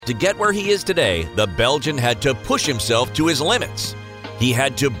To get where he is today, the Belgian had to push himself to his limits. He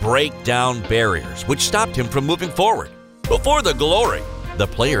had to break down barriers, which stopped him from moving forward. Before the glory, the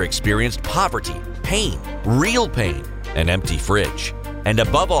player experienced poverty, pain, real pain, an empty fridge, and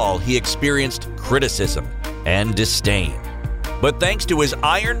above all, he experienced criticism and disdain. But thanks to his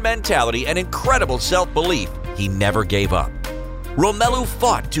iron mentality and incredible self-belief, he never gave up. Romelu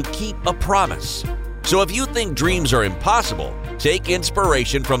fought to keep a promise. So if you think dreams are impossible, take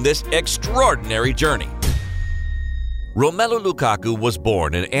inspiration from this extraordinary journey. Romelu Lukaku was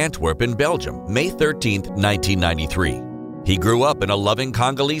born in Antwerp in Belgium, May 13, 1993. He grew up in a loving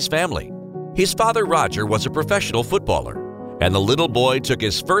Congolese family. His father, Roger, was a professional footballer, and the little boy took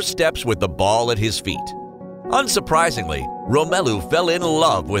his first steps with the ball at his feet. Unsurprisingly, Romelu fell in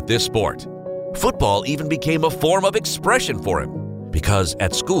love with this sport. Football even became a form of expression for him, because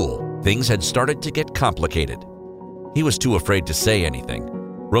at school, things had started to get complicated. He was too afraid to say anything.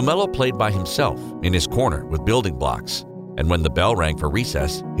 Romelu played by himself in his corner with building blocks, and when the bell rang for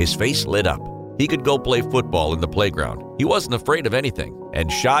recess, his face lit up. He could go play football in the playground. He wasn't afraid of anything and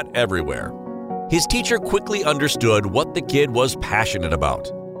shot everywhere. His teacher quickly understood what the kid was passionate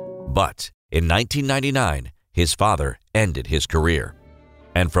about. But in 1999, his father ended his career.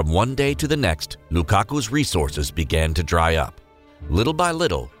 And from one day to the next, Lukaku's resources began to dry up. Little by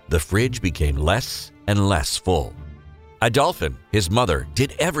little, the fridge became less and less full. Adolphine, his mother,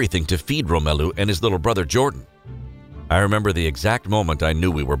 did everything to feed Romelu and his little brother Jordan. I remember the exact moment I knew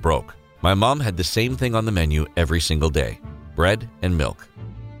we were broke. My mom had the same thing on the menu every single day: bread and milk.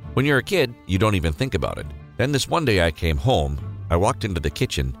 When you're a kid, you don't even think about it. Then this one day I came home, I walked into the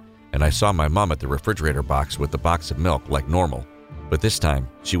kitchen, and I saw my mom at the refrigerator box with the box of milk like normal. But this time,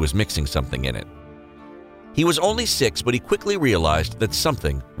 she was mixing something in it. He was only 6, but he quickly realized that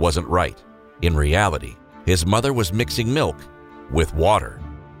something wasn't right. In reality, his mother was mixing milk with water.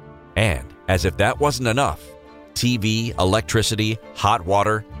 And as if that wasn't enough, TV, electricity, hot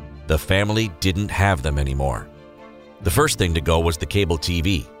water, the family didn't have them anymore. The first thing to go was the cable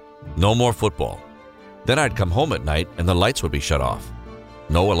TV. No more football. Then I'd come home at night and the lights would be shut off.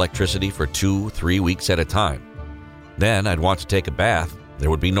 No electricity for 2-3 weeks at a time. Then I'd want to take a bath. There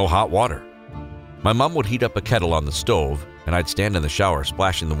would be no hot water. My mom would heat up a kettle on the stove, and I'd stand in the shower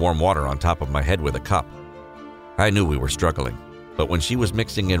splashing the warm water on top of my head with a cup. I knew we were struggling, but when she was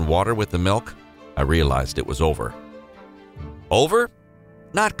mixing in water with the milk, I realized it was over. Over?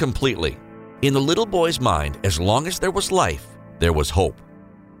 Not completely. In the little boy's mind, as long as there was life, there was hope.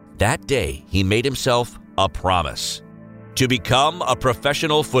 That day, he made himself a promise: to become a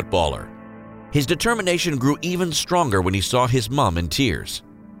professional footballer. His determination grew even stronger when he saw his mom in tears.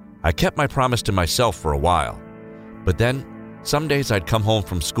 I kept my promise to myself for a while, but then some days I'd come home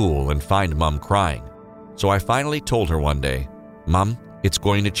from school and find Mom crying. So I finally told her one day, "Mom, it's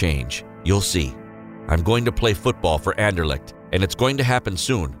going to change. You'll see. I'm going to play football for Anderlecht, and it's going to happen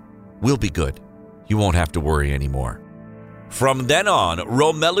soon. We'll be good. You won't have to worry anymore." From then on,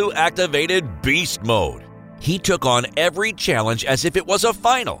 Romelu activated beast mode. He took on every challenge as if it was a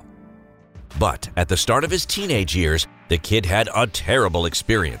final. But at the start of his teenage years, the kid had a terrible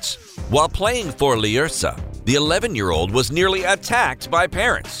experience. While playing for Lierse, the 11-year-old was nearly attacked by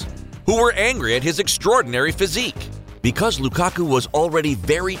parents, who were angry at his extraordinary physique, because Lukaku was already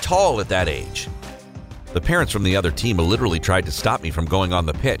very tall at that age. The parents from the other team literally tried to stop me from going on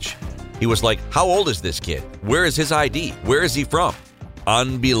the pitch. He was like, "How old is this kid? Where is his ID? Where is he from?"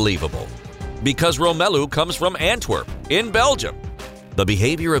 Unbelievable. Because Romelu comes from Antwerp, in Belgium. The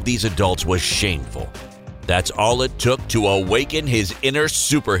behavior of these adults was shameful. That's all it took to awaken his inner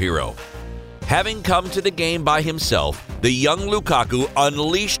superhero. Having come to the game by himself, the young Lukaku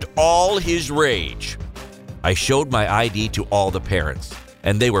unleashed all his rage. I showed my ID to all the parents,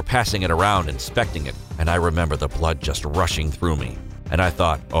 and they were passing it around, inspecting it, and I remember the blood just rushing through me. And I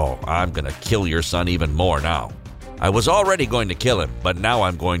thought, "Oh, I'm going to kill your son even more now." I was already going to kill him, but now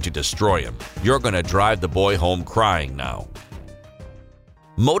I'm going to destroy him. You're going to drive the boy home crying now.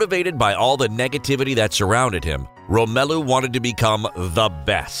 Motivated by all the negativity that surrounded him, Romelu wanted to become the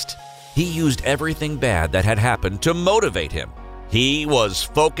best. He used everything bad that had happened to motivate him. He was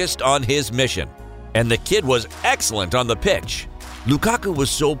focused on his mission, and the kid was excellent on the pitch. Lukaku was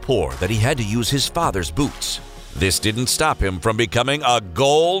so poor that he had to use his father's boots. This didn't stop him from becoming a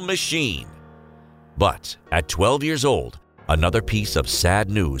goal machine. But at 12 years old, another piece of sad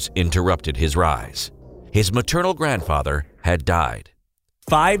news interrupted his rise. His maternal grandfather had died.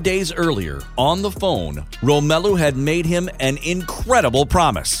 5 days earlier, on the phone, Romelu had made him an incredible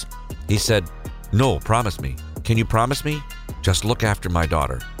promise. He said, "No, promise me. Can you promise me? Just look after my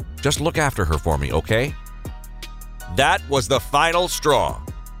daughter. Just look after her for me, okay?" That was the final straw.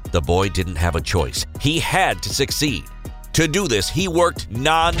 The boy didn't have a choice. He had to succeed. To do this, he worked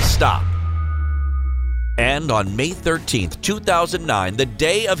non-stop. And on May 13, 2009, the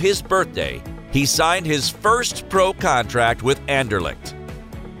day of his birthday, he signed his first pro contract with Anderlecht.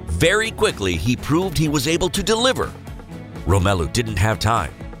 Very quickly, he proved he was able to deliver. Romelu didn't have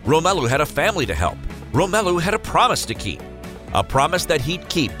time. Romelu had a family to help. Romelu had a promise to keep. A promise that he'd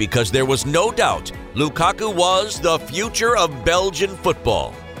keep because there was no doubt Lukaku was the future of Belgian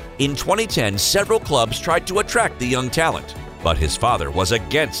football. In 2010, several clubs tried to attract the young talent, but his father was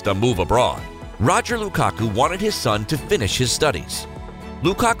against a move abroad. Roger Lukaku wanted his son to finish his studies.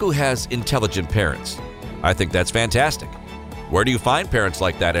 Lukaku has intelligent parents. I think that's fantastic. Where do you find parents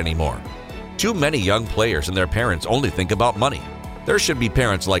like that anymore? Too many young players and their parents only think about money. There should be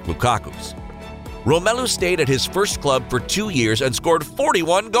parents like Lukaku's. Romelu stayed at his first club for 2 years and scored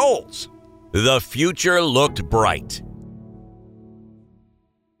 41 goals. The future looked bright.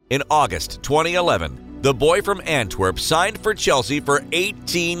 In August 2011, the boy from Antwerp signed for Chelsea for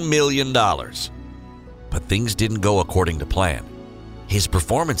 $18 million. But things didn't go according to plan. His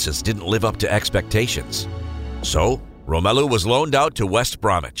performances didn't live up to expectations. So, Romelu was loaned out to West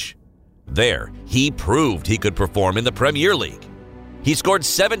Bromwich. There, he proved he could perform in the Premier League. He scored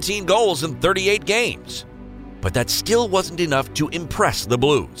 17 goals in 38 games. But that still wasn't enough to impress the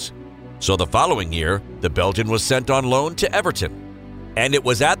Blues. So the following year, the Belgian was sent on loan to Everton. And it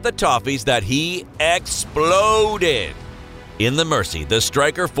was at the Toffees that he exploded. In the Mersey, the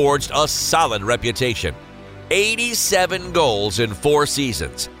striker forged a solid reputation. 87 goals in 4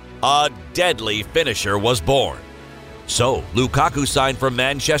 seasons. A deadly finisher was born. So, Lukaku signed for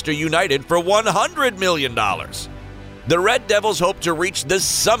Manchester United for $100 million. The Red Devils hoped to reach the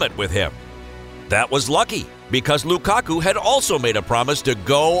summit with him. That was lucky, because Lukaku had also made a promise to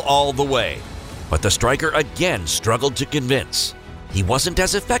go all the way. But the striker again struggled to convince. He wasn't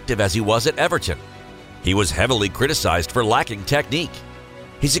as effective as he was at Everton. He was heavily criticized for lacking technique.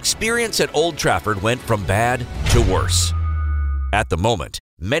 His experience at Old Trafford went from bad to worse. At the moment,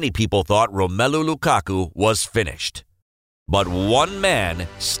 many people thought Romelu Lukaku was finished. But one man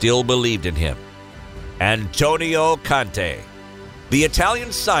still believed in him: Antonio Conte. The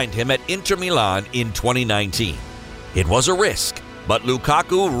Italian signed him at Inter Milan in 2019. It was a risk, but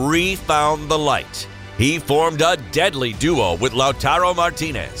Lukaku re-found the light. He formed a deadly duo with Lautaro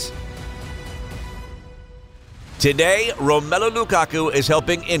Martinez. Today, Romelu Lukaku is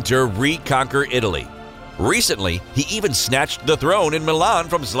helping Inter reconquer Italy. Recently, he even snatched the throne in Milan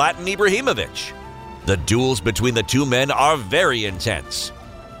from Zlatan Ibrahimovic. The duels between the two men are very intense.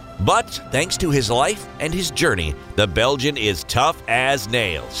 But thanks to his life and his journey, the Belgian is tough as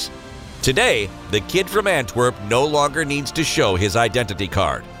nails. Today, the kid from Antwerp no longer needs to show his identity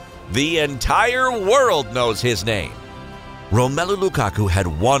card. The entire world knows his name. Romelu Lukaku had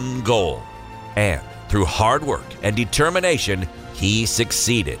one goal, and through hard work and determination, he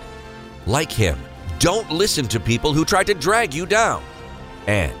succeeded. Like him, don't listen to people who try to drag you down.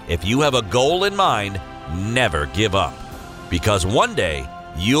 And if you have a goal in mind, never give up, because one day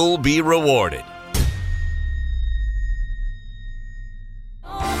you'll be rewarded.